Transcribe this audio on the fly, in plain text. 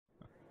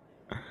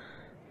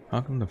How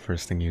come the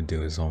first thing you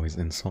do is always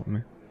insult me?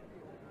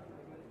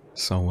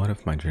 So what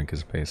if my drink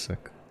is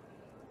basic?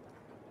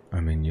 I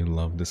mean, you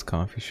love this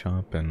coffee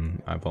shop,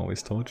 and I've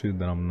always told you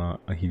that I'm not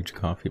a huge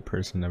coffee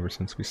person ever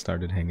since we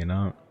started hanging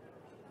out.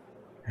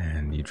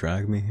 And you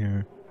drag me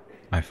here,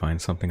 I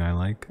find something I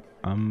like,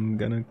 I'm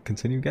gonna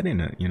continue getting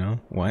it, you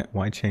know?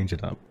 Why change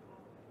it up?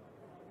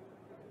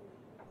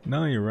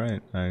 No, you're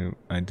right,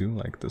 I do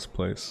like this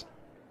place.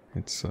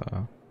 It's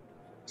a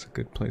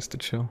good place to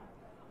chill.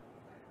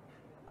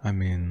 I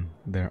mean,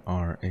 there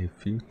are a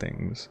few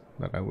things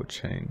that I would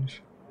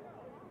change.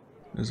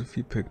 There's a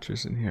few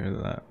pictures in here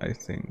that I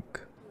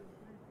think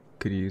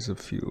could use a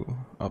few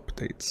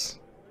updates.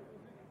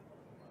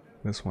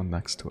 This one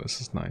next to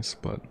us is nice,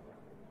 but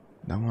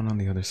that one on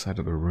the other side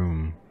of the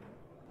room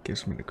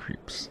gives me the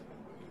creeps.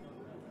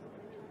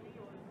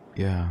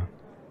 Yeah,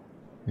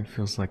 it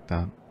feels like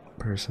that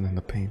person in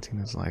the painting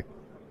is like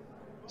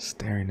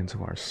staring into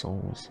our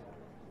souls.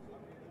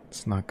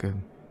 It's not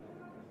good.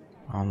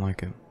 I don't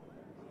like it.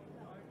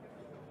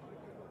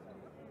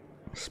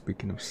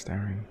 Speaking of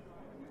staring,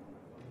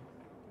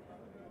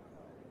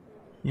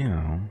 you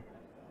know,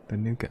 the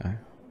new guy.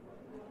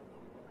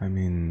 I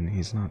mean,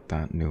 he's not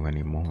that new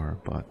anymore,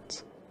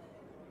 but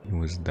he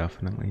was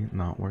definitely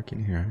not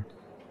working here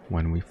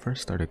when we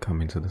first started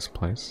coming to this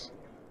place.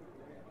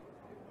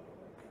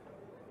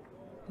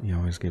 He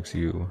always gives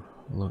you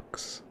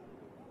looks,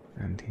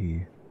 and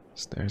he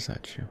stares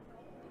at you.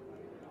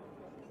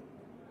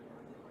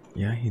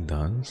 Yeah, he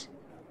does.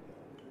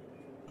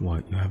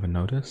 What, you haven't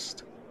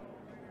noticed?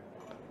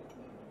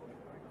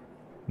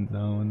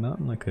 No, not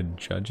in like a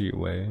judgy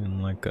way,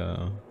 in like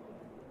a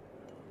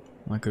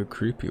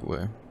creepy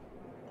way.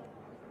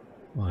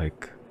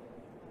 Like,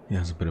 he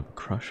has a bit of a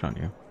crush on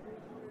you.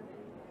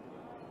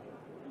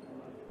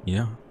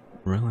 Yeah,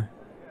 really.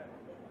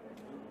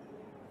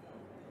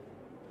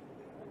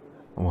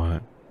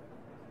 What?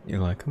 You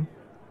like him?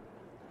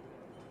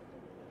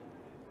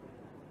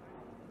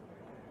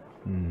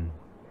 Hmm,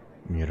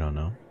 you don't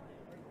know?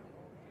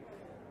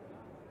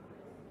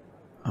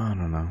 I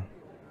don't know.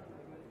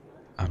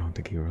 I don't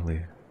think he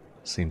really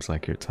seems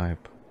like your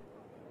type.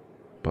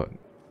 But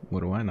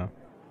what do I know?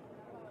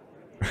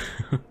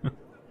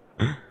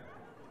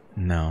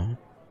 No,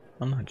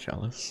 I'm not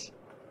jealous.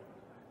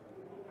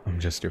 I'm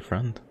just your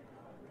friend.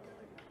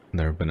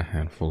 There have been a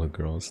handful of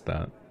girls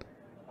that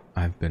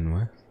I've been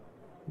with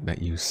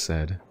that you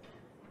said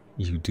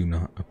you do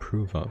not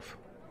approve of.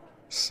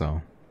 So,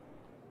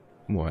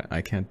 what?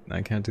 I can't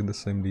do the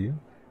same to you?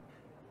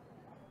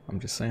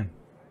 I'm just saying.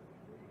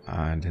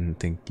 I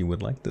didn't think you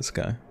would like this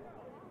guy.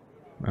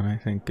 And I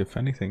think if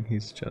anything,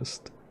 he's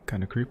just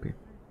kind of creepy.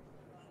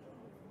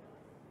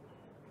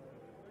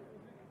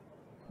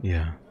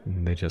 Yeah,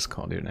 they just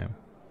called your name.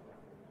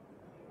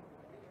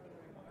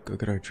 Go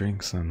get our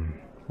drinks and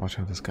watch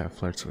how this guy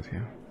flirts with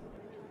you.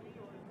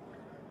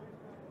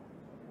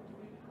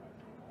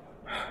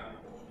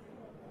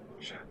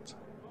 Shit.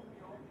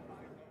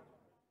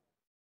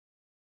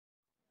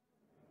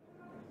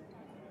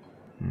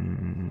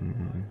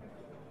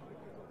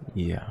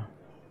 Yeah,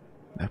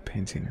 that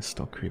painting is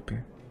still creepy.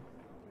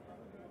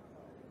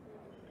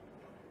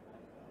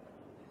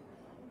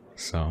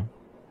 So,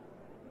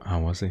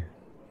 how was he?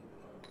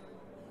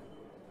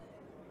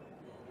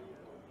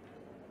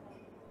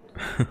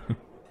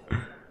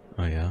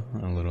 Oh yeah,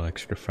 a little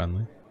extra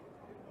friendly.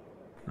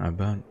 I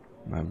bet,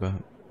 I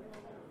bet.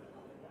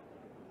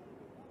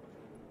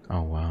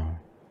 Oh wow,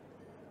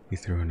 he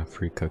threw in a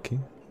free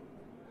cookie?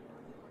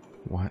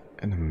 What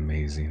an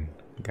amazing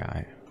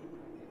guy.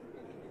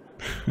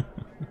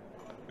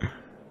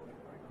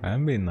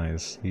 That'd be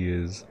nice. He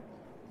is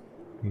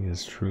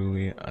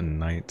truly a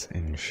knight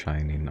in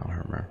shining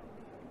armor.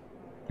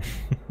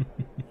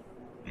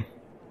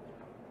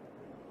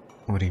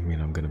 What do you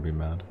mean I'm gonna be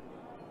mad?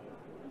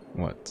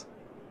 What?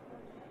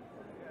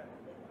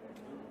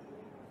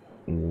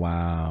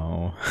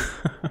 Wow.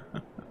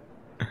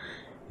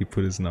 He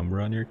put his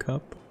number on your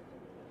cup?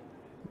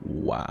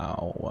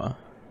 Wow.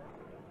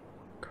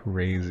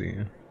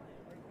 Crazy.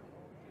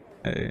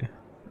 Hey,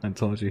 I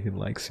told you he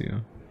likes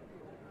you.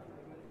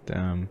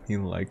 Damn, he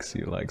likes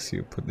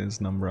you, put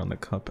his number on the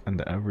cup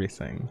and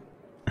everything.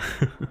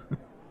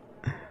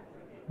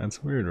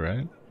 That's weird,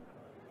 right?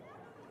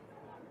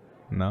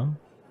 No?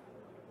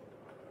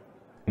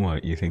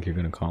 What, you think you're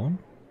gonna call him?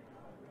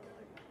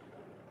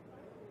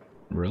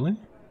 Really?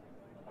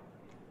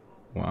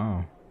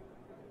 Wow.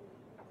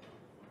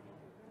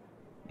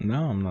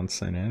 No, I'm not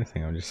saying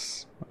anything, I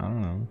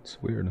don't know,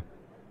 it's weird.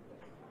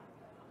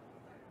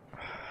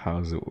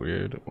 How's it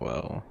weird?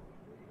 Well,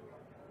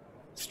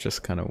 it's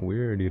just kind of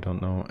weird. You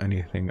don't know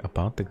anything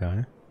about the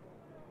guy.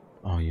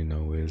 All you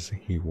know is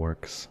he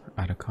works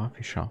at a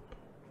coffee shop.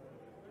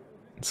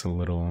 It's a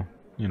little,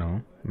 you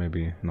know,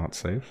 maybe not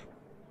safe.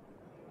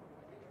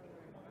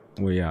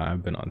 Well, yeah,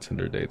 I've been on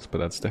Tinder dates, but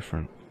that's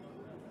different.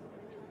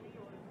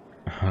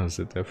 How's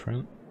it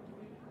different?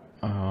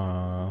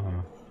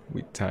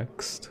 We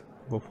text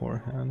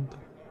beforehand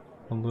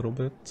a little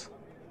bit,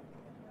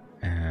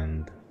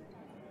 and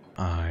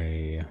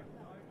I,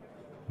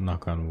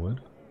 knock on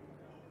wood,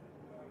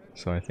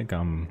 So I think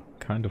I'm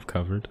kind of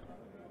covered.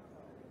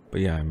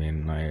 But yeah, I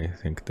mean, I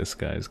think this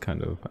guy is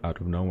kind of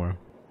out of nowhere.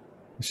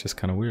 It's just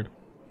kind of weird.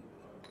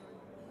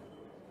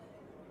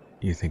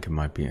 You think it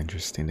might be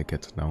interesting to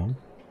get to know him?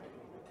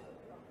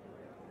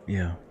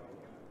 Yeah,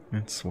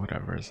 it's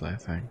whatever's, I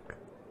think.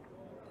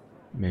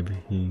 Maybe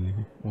he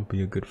will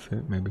be a good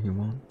fit, maybe he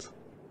won't.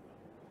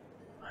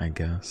 I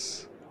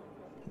guess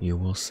you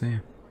will see,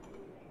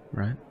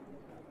 right?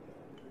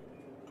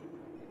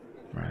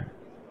 Right.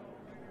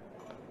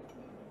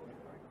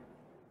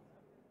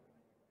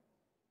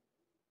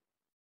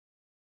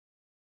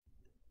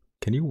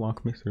 Can you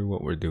walk me through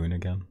what we're doing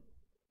again?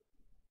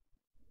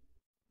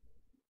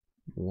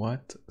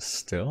 What?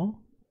 Still?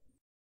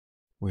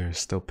 We are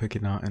still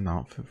picking out an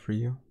outfit for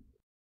you?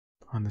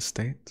 On this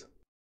date?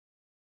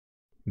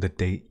 The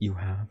date you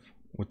have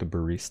with the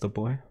barista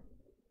boy?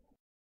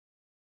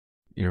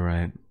 You're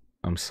right.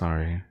 I'm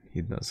sorry.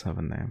 He does have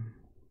a name.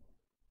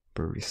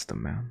 Barista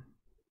man.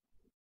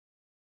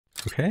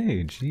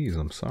 Okay, jeez,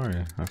 I'm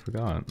sorry. I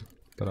forgot.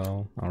 But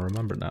I'll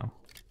remember now.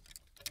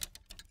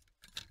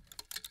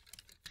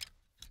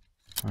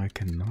 I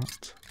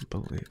cannot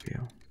believe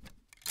you.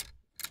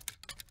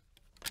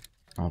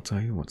 I'll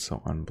tell you what's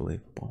so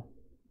unbelievable.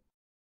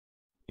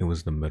 It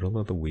was the middle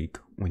of the week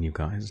when you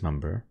got his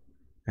number,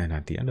 and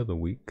at the end of the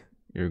week,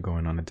 you're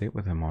going on a date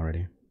with him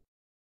already.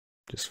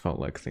 Just felt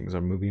like things are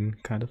moving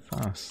kind of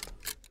fast.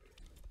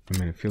 I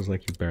mean, it feels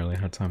like you barely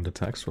had time to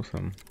text with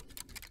him.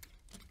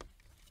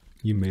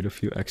 You made a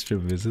few extra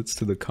visits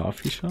to the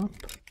coffee shop?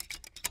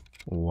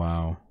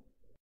 Wow.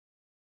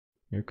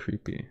 You're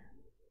creepy.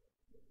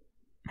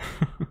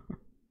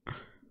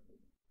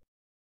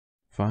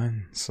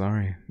 Fine,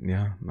 sorry.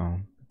 Yeah,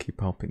 I'll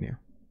keep helping you.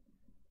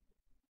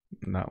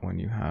 That one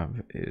you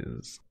have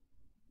is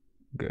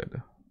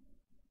good.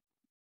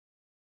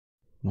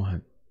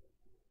 What?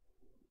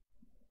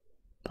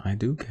 I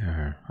do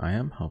care. I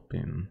am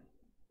helping.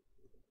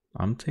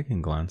 I'm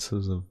taking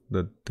glances of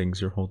the things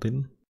you're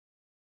holding.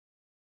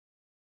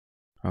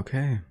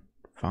 Okay,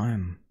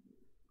 fine.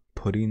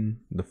 Putting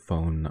the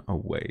phone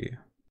away.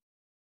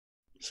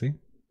 See?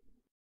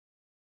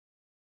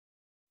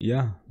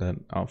 Yeah, that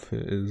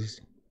outfit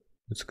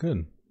it's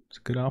good. It's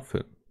a good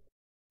outfit.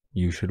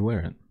 You should wear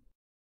it.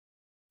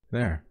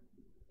 There.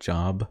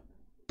 Job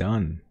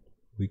done.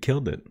 We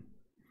killed it.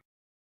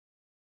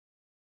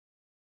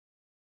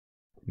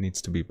 Needs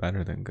to be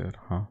better than good,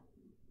 huh?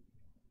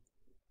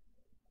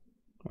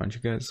 Aren't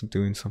you guys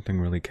doing something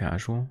really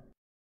casual?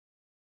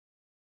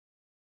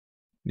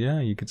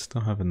 Yeah, you could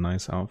still have a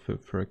nice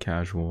outfit for a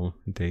casual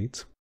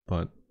date,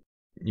 but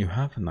you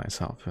have a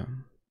nice outfit.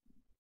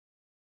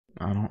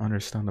 I don't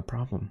understand the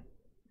problem.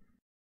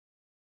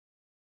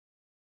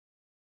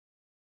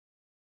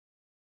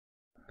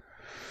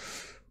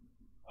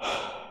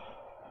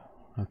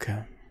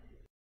 Okay.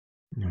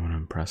 You want to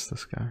impress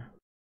this guy?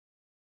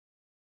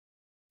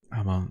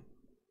 How about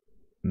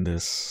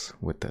this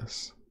with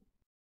this?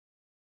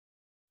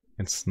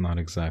 It's not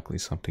exactly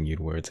something you'd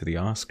wear to the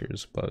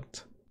Oscars,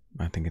 but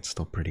I think it's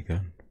still pretty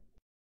good.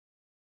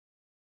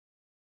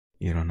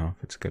 You don't know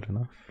if it's good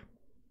enough?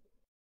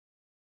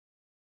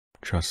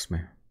 Trust me,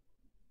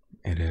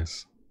 it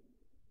is.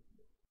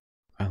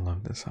 I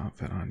love this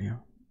outfit on you.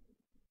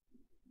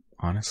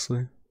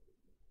 Honestly,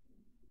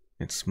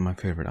 it's my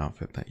favorite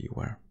outfit that you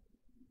wear.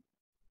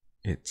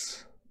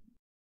 It's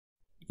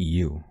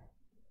you,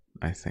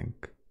 I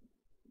think,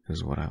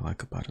 is what I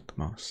like about it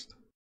the most.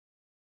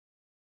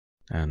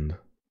 And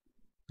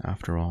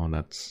after all,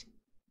 that's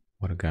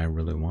what a guy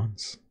really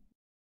wants.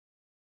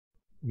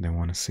 They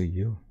want to see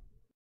you.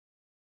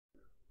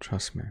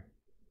 Trust me,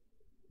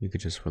 you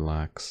could just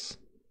relax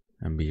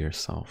and be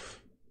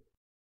yourself.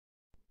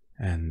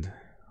 And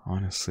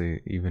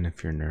honestly, even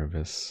if you're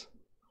nervous,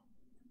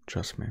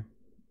 trust me,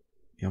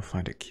 you'll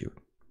find it cute.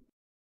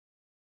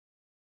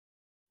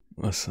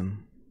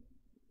 Listen,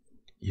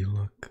 you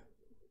look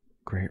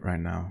great right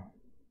now,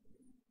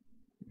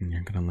 and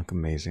you're gonna look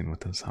amazing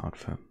with this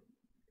outfit.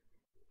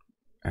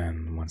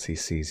 And once he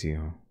sees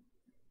you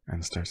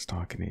and starts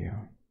talking to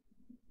you,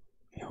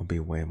 he'll be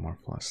way more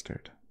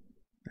flustered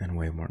and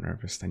way more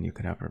nervous than you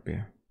could ever be.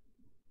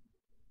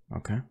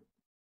 Okay?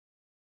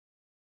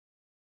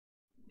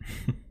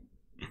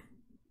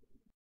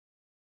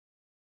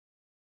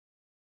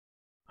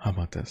 How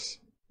about this?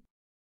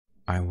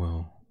 I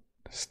will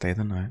stay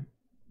the night,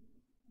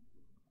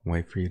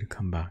 wait for you to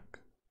come back,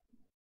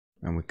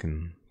 and we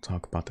can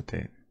talk about the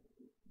date,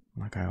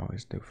 like I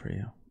always do for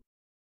you.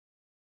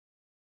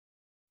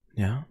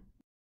 Yeah?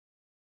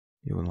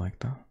 You would like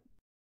that?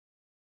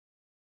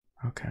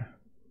 Okay.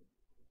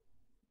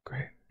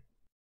 Great.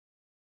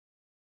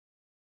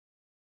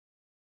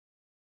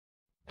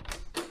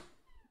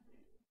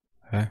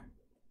 Hey,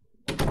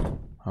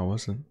 how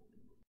was it?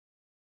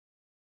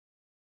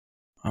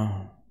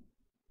 Oh.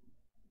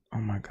 Oh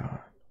my god.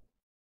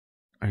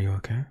 Are you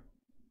okay?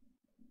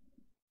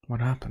 What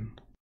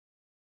happened?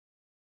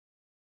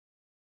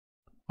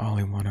 All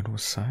he wanted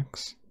was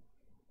sex?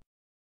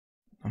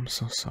 I'm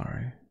so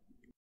sorry.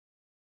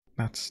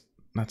 That's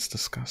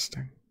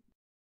disgusting.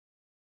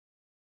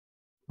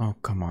 Oh,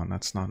 come on,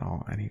 that's not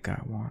all any guy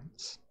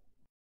wants.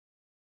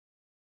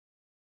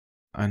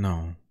 I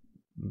know,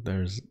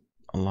 there's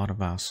a lot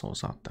of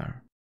assholes out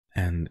there,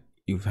 and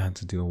you've had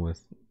to deal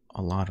with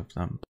a lot of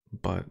them,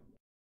 but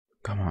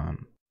come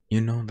on, you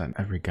know that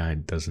every guy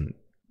doesn't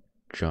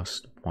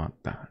just want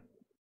that.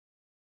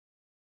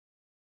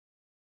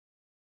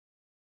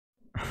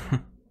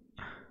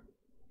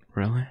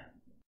 Really?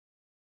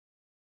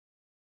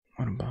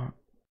 What about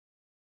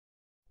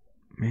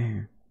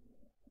me?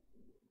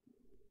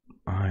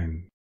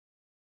 I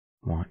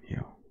want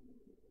you,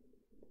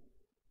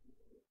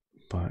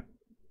 but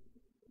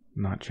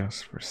not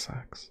just for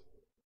sex.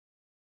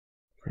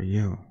 For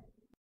you,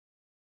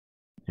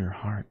 your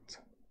heart,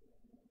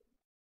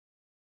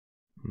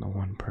 the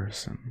one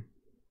person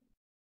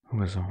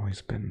who has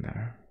always been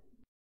there,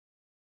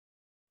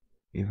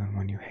 even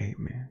when you hate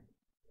me.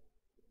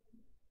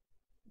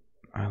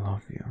 I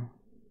love you,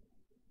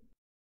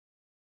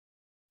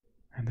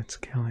 and it's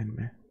killing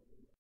me.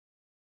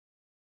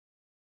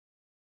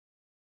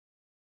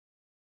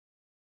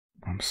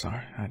 I'm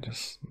sorry, I need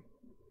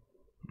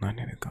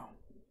to go.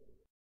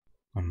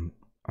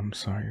 I'm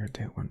sorry your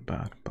date went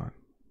bad, but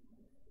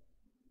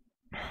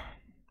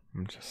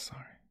I'm just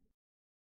sorry.